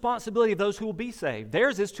is the responsibility of those who will be saved?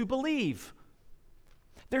 Theirs is to believe.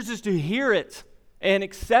 Theirs is to hear it and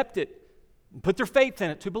accept it and put their faith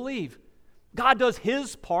in it, to believe. God does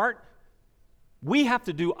his part. We have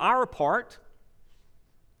to do our part.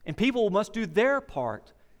 And people must do their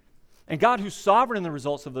part. And God, who's sovereign in the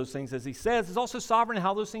results of those things, as he says, is also sovereign in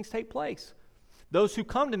how those things take place. Those who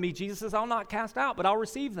come to me, Jesus says, I'll not cast out, but I'll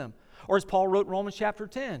receive them. Or as Paul wrote in Romans chapter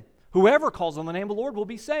 10, whoever calls on the name of the Lord will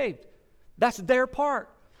be saved. That's their part.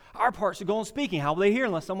 Our part is to go on speaking. How will they hear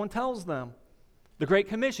unless someone tells them? The Great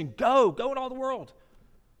Commission, go in all the world.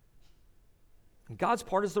 And God's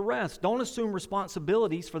part is the rest. Don't assume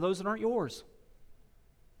responsibilities for those that aren't yours.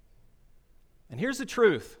 And here's the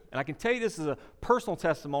truth, and I can tell you this is a personal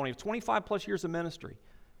testimony of 25 plus years of ministry.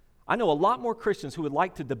 I know a lot more Christians who would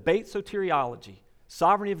like to debate soteriology,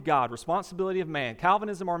 sovereignty of God, responsibility of man,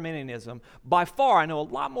 Calvinism, Arminianism. By far, I know a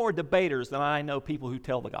lot more debaters than I know people who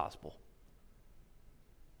tell the gospel.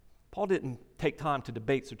 Paul didn't take time to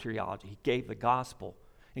debate soteriology. He gave the gospel.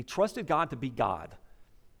 And he trusted God to be God.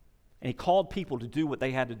 And he called people to do what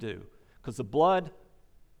they had to do. Because the blood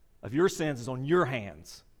of your sins is on your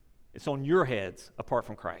hands. It's on your heads apart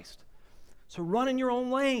from Christ. So run in your own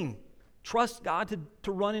lane. Trust God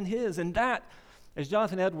to run in his. And that, as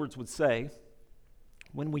Jonathan Edwards would say,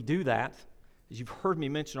 when we do that, as you've heard me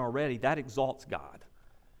mention already, that exalts God.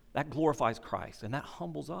 That glorifies Christ. And that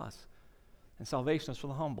humbles us. And salvation is for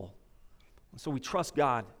the humble. And so we trust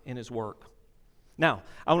God in his work. Now,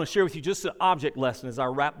 I want to share with you just an object lesson as I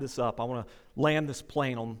wrap this up. I want to land this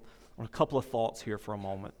plane on a couple of thoughts here for a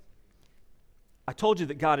moment. I told you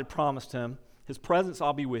that God had promised him his presence,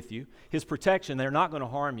 I'll be with you, his protection, they're not going to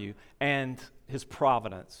harm you, and his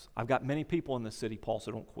providence. I've got many people in this city, Paul,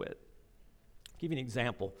 so don't quit. I'll give you an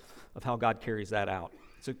example of how God carries that out.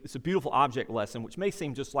 It's a beautiful object lesson, which may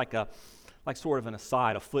seem just like sort of an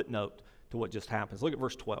aside, a footnote to what just happens. Look at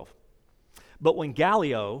verse 12. But when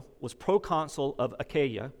Gallio was proconsul of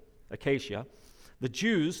Achaia, the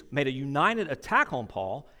Jews made a united attack on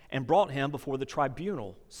Paul and brought him before the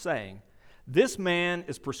tribunal, saying, this man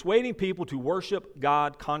is persuading people to worship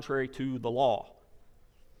God contrary to the law.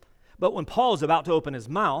 But when Paul was about to open his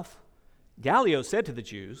mouth, Gallio said to the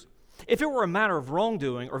Jews, "If it were a matter of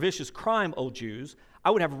wrongdoing or vicious crime, O Jews,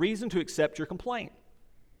 I would have reason to accept your complaint.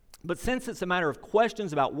 But since it's a matter of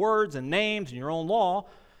questions about words and names and your own law,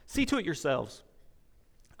 see to it yourselves.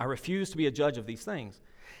 I refuse to be a judge of these things."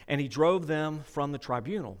 And he drove them from the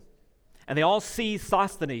tribunal. And they all seized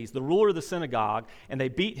Sosthenes, the ruler of the synagogue, and they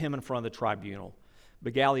beat him in front of the tribunal.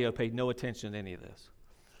 But Gallio paid no attention to any of this.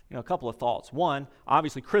 A couple of thoughts. One,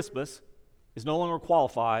 obviously Crispus is no longer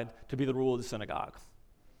qualified to be the ruler of the synagogue.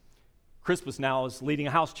 Crispus now is leading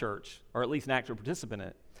a house church, or at least an active participant in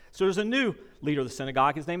it. So there's a new leader of the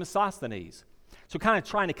synagogue. His name is Sosthenes. So kind of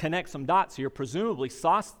trying to connect some dots here, presumably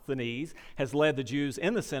Sosthenes has led the Jews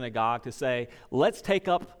in the synagogue to say, let's take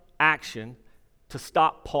up action to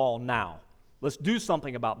stop Paul now. Let's do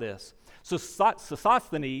something about this. So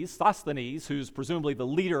Sosthenes, who's presumably the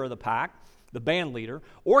leader of the pack, the band leader,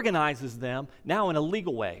 organizes them now in a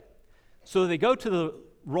legal way. So they go to the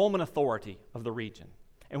Roman authority of the region.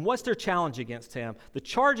 And what's their challenge against him? The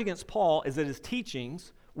charge against Paul is that his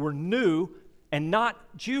teachings were new and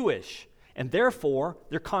not Jewish, and therefore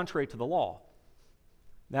they're contrary to the law.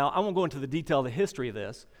 Now, I won't go into the detail of the history of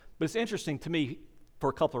this, but it's interesting to me for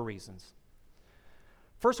a couple of reasons.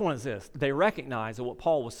 First one is this: they recognize that what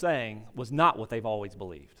Paul was saying was not what they've always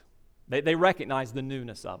believed. They recognized the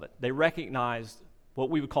newness of it. They recognized what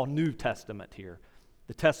we would call New Testament here,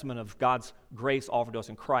 the testament of God's grace offered to us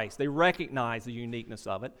in Christ. They recognize the uniqueness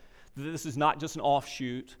of it. This is not just an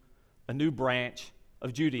offshoot, a new branch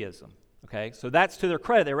of Judaism. Okay, so that's to their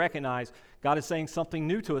credit. They recognize God is saying something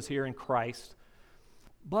new to us here in Christ.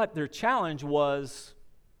 But their challenge was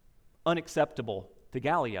unacceptable to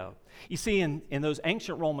Gallio. You see, in those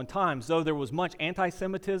ancient Roman times, though there was much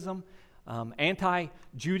anti-Semitism,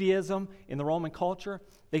 anti-Judaism in the Roman culture,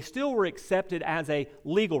 they still were accepted as a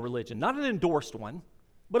legal religion, not an endorsed one,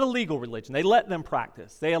 but a legal religion. They let them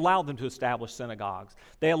practice. They allowed them to establish synagogues.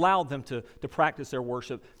 They allowed them to practice their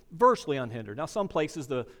worship virtually unhindered. Now, some places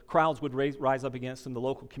the crowds would rise up against them, the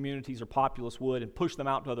local communities or populace would, and push them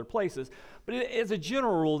out to other places. But as a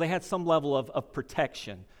general rule, they had some level of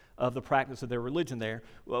protection of the practice of their religion there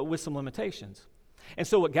with some limitations. And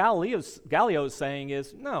so what Gallio is saying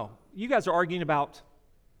is, no, you guys are arguing about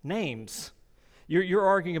names. You're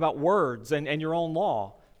arguing about words and your own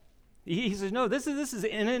law. He says, no, this is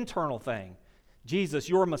an internal thing. Jesus,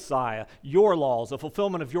 your Messiah, your laws, the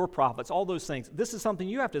fulfillment of your prophets, all those things. This is something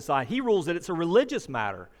you have to decide. He rules that it's a religious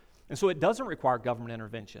matter, and so it doesn't require government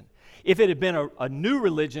intervention. If it had been a new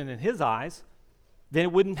religion in his eyes, then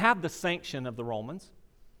it wouldn't have the sanction of the Romans.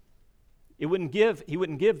 He wouldn't give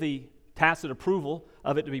the tacit approval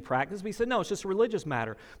of it to be practiced. But he said, no, it's just a religious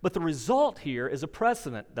matter. But the result here is a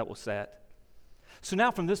precedent that was set. So now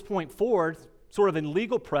from this point forward, sort of in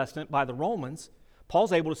legal precedent by the Romans,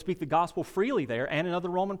 Paul's able to speak the gospel freely there and in other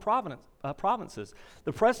Roman provinces.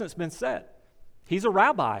 The precedent's been set. He's a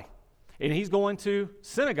rabbi, and he's going to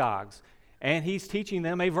synagogues, and he's teaching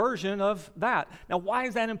them a version of that. Now, why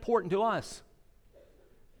is that important to us?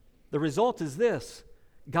 The result is this: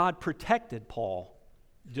 God protected Paul,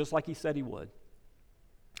 just like he said he would.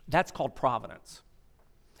 That's called providence.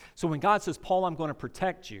 So when God says, Paul, I'm going to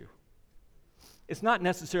protect you, it's not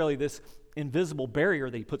necessarily this invisible barrier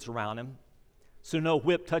that he puts around him, so no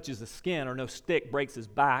whip touches the skin or no stick breaks his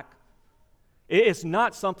back. It's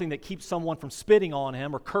not something that keeps someone from spitting on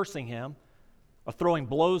him or cursing him or throwing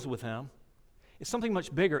blows with him. It's something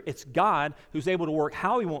much bigger. It's God who's able to work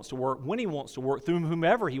how he wants to work, when he wants to work, through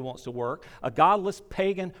whomever he wants to work, a godless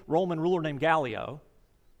pagan Roman ruler named Gallio,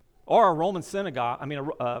 or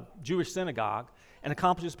a Jewish synagogue, and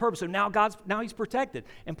accomplish his purpose. So now he's protected.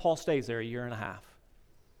 And Paul stays there a year and a half.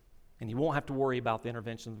 And he won't have to worry about the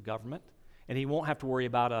intervention of the government. And he won't have to worry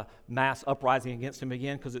about a mass uprising against him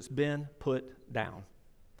again because it's been put down.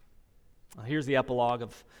 Now, here's the epilogue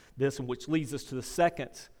of this, which leads us to the second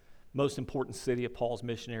most important city of Paul's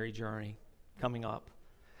missionary journey coming up.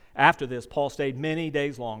 After this, Paul stayed many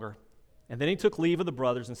days longer, and then he took leave of the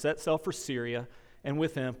brothers and set sail for Syria, and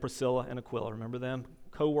with him Priscilla and Aquila. Remember them?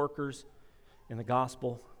 Co-workers in the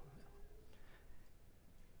gospel.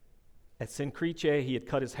 At Cenchreae, he had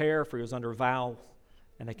cut his hair, for he was under a vow,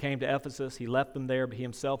 and they came to Ephesus. He left them there, but he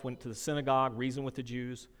himself went to the synagogue, reasoned with the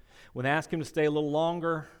Jews. When they asked him to stay a little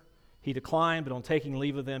longer, he declined, but on taking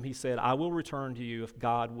leave of them, he said, I will return to you if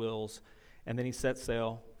God wills. And then he set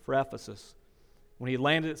sail for Ephesus. When he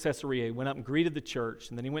landed at Caesarea, he went up and greeted the church,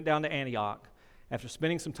 and then he went down to Antioch. After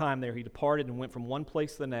spending some time there, he departed and went from one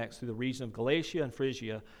place to the next through the region of Galatia and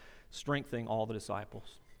Phrygia, strengthening all the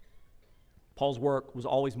disciples. Paul's work was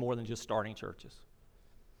always more than just starting churches.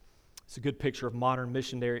 It's a good picture of modern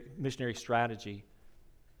missionary strategy.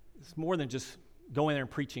 It's more than just going there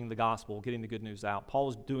and preaching the gospel, getting the good news out. Paul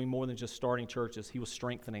was doing more than just starting churches. He was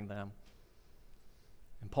strengthening them.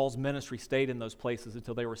 And Paul's ministry stayed in those places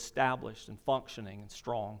until they were established and functioning and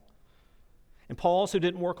strong. And Paul also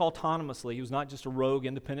didn't work autonomously. He was not just a rogue,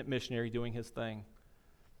 independent missionary doing his thing.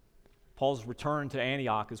 Paul's return to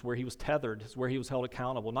Antioch is where he was tethered, is where he was held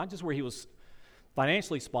accountable, not just where he was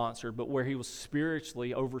financially sponsored, but where he was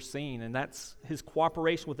spiritually overseen. And that's his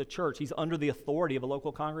cooperation with the church. He's under the authority of a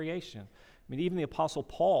local congregation. I mean, even the Apostle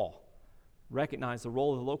Paul recognized the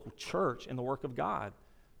role of the local church in the work of God.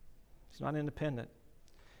 He's not independent.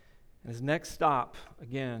 And his next stop,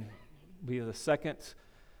 again, will be the second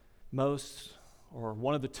most, or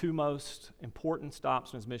one of the two most important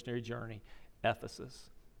stops in his missionary journey, Ephesus.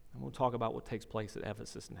 And we'll talk about what takes place at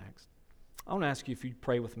Ephesus next. I want to ask you if you'd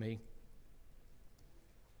pray with me.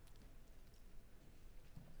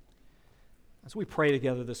 As we pray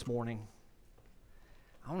together this morning,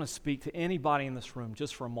 I want to speak to anybody in this room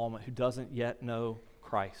just for a moment who doesn't yet know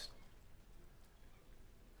Christ.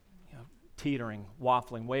 Teetering,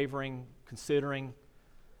 waffling, wavering, considering,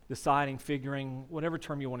 deciding, figuring, whatever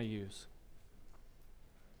term you want to use.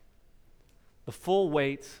 The full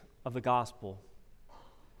weight of the gospel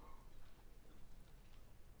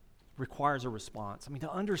requires a response. I mean,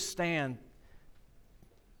 to understand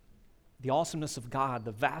the awesomeness of God,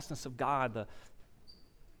 the vastness of God,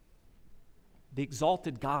 the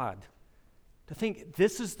exalted God, to think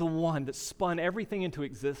this is the one that spun everything into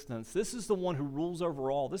existence. This is the one who rules over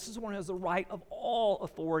all. This is the one who has the right of all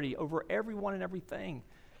authority over everyone and everything.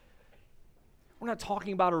 We're not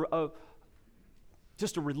talking about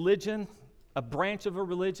just a religion, a branch of a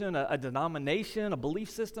religion, a denomination, a belief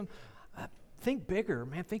system. Think bigger,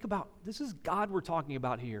 man. Think about, this is God we're talking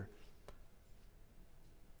about here.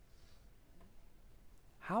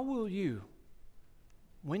 How will you,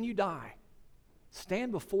 when you die,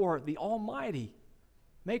 stand before the Almighty,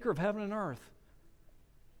 maker of heaven and earth,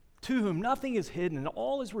 to whom nothing is hidden and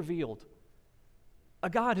all is revealed? A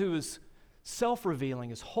God who is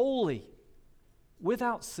self-revealing, is holy,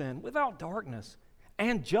 without sin, without darkness,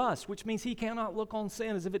 and just, which means he cannot look on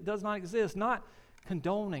sin as if it does not exist, not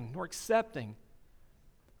condoning nor accepting,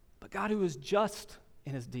 but God who is just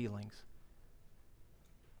in his dealings.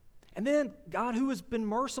 And then God who has been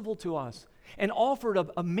merciful to us and offered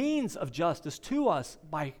a means of justice to us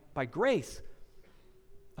by grace,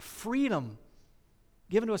 a freedom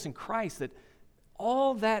given to us in Christ, that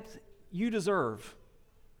all that you deserve,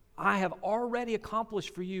 I have already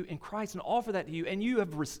accomplished for you in Christ and offer that to you, and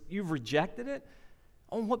you've rejected it.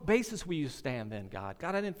 On what basis will you stand then, God?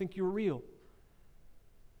 God, I didn't think you were real.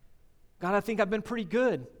 God, I think I've been pretty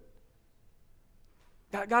good.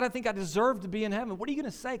 God, I think I deserve to be in heaven. What are you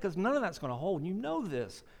going to say? Because none of that's going to hold. You know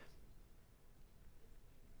this.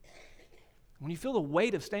 When you feel the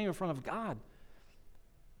weight of standing in front of God,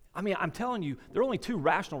 I mean, I'm telling you, there are only two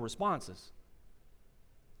rational responses.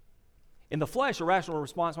 In the flesh, a rational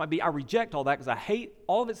response might be, I reject all that because I hate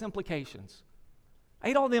all of its implications. I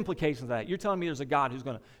hate all the implications of that. You're telling me there's a God who's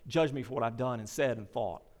going to judge me for what I've done and said and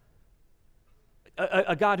thought.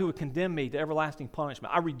 A God who would condemn me to everlasting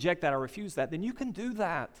punishment. I reject that. I refuse that. Then you can do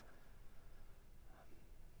that.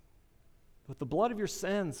 But the blood of your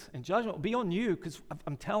sins and judgment will be on you, because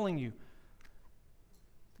I'm telling you,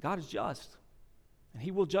 God is just, and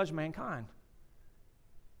he will judge mankind.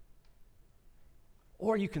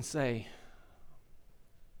 Or you can say,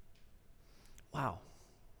 wow,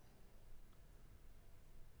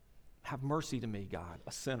 have mercy to me, God,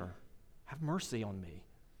 a sinner. Have mercy on me.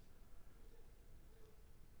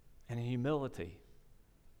 And in humility,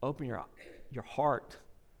 open your heart,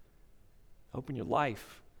 open your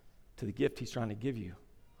life to the gift he's trying to give you.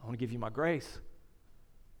 I want to give you my grace.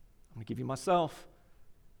 I'm going to give you myself.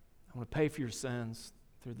 I want to pay for your sins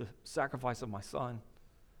through the sacrifice of my son.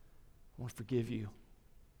 I want to forgive you.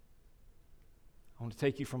 I want to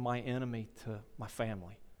take you from my enemy to my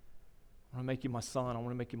family. I want to make you my son. I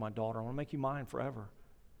want to make you my daughter. I want to make you mine forever.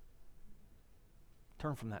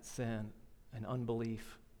 Turn from that sin and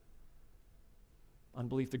unbelief.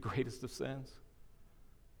 Unbelief, the greatest of sins.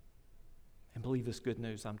 And believe this good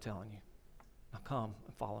news I'm telling you. Now come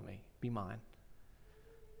and follow me. Be mine.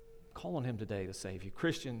 Call on him today to save you.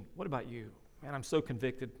 Christian, what about you? Man, I'm so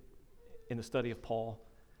convicted in the study of Paul.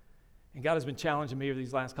 And God has been challenging me over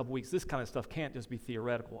these last couple weeks. This kind of stuff can't just be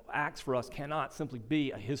theoretical. Acts for us cannot simply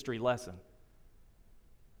be a history lesson.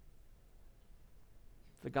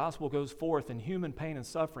 The gospel goes forth in human pain and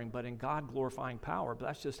suffering, but in God glorifying power. But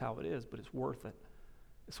that's just how it is, but it's worth it.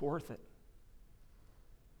 It's worth it.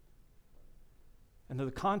 And though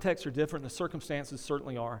the contexts are different, the circumstances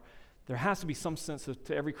certainly are, there has to be some sense of,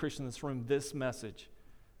 to every Christian in this room, this message.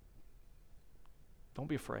 Don't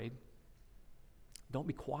be afraid. Don't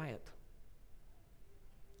be quiet.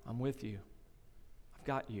 I'm with you. I've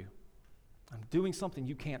got you. I'm doing something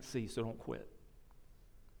you can't see, so don't quit.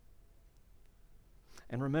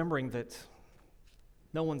 And remembering that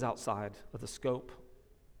no one's outside of the scope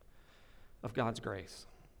of God's grace.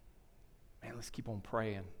 Man, let's keep on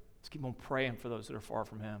praying. Let's keep on praying for those that are far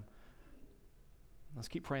from Him. Let's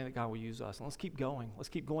keep praying that God will use us. And let's keep going. Let's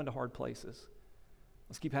keep going to hard places.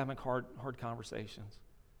 Let's keep having hard conversations.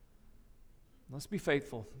 Let's be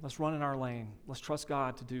faithful. Let's run in our lane. Let's trust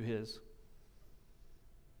God to do His.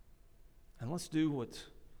 And let's do what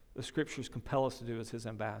the Scriptures compel us to do as His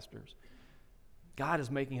ambassadors. God is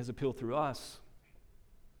making His appeal through us.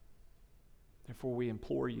 Therefore, we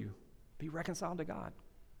implore you, be reconciled to God.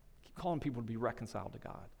 Keep calling people to be reconciled to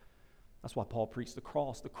God. That's why Paul preached the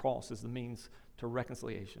cross. The cross is the means to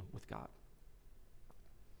reconciliation with God.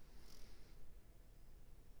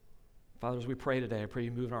 Father, as we pray today, I pray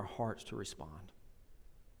you move in our hearts to respond.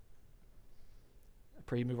 I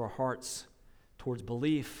pray you move our hearts towards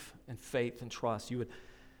belief and faith and trust. You would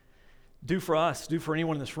do for us, do for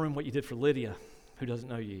anyone in this room what you did for Lydia, who doesn't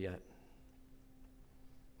know you yet.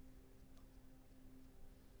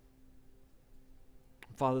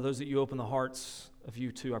 Father, those that you open the hearts of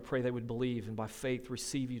you to, I pray they would believe and by faith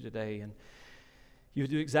receive you today. And you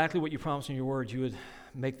would do exactly what you promised in your word. You would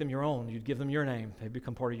make them your own. You'd give them your name. They'd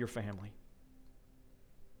become part of your family.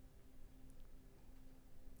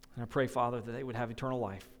 And I pray, Father, that they would have eternal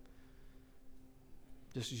life,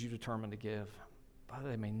 just as you determined to give. Father,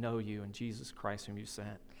 they may know you in Jesus Christ whom you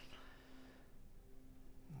sent.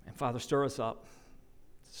 And Father, stir us up.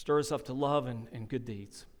 Stir us up to love and good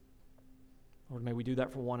deeds. Lord, may we do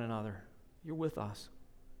that for one another. You're with us.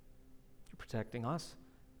 You're protecting us.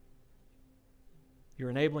 You're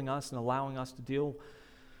enabling us and allowing us to deal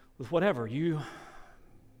with whatever. You're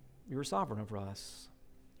sovereign over us.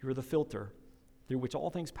 You're the filter through which all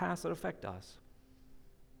things pass that affect us.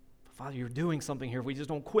 Father, you're doing something here. If we just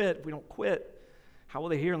don't quit, if we don't quit, how will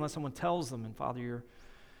they hear unless someone tells them? And Father, you're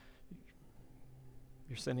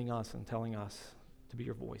sending us and telling us to be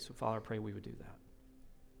your voice. So Father, I pray we would do that.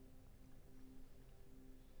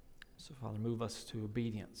 So Father, move us to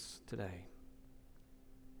obedience today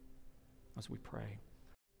as we pray.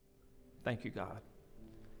 Thank you, God.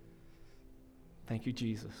 Thank you,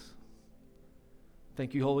 Jesus.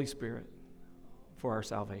 Thank you, Holy Spirit, for our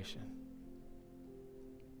salvation.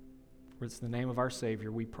 For it's in the name of our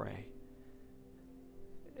Savior we pray.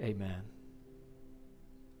 Amen.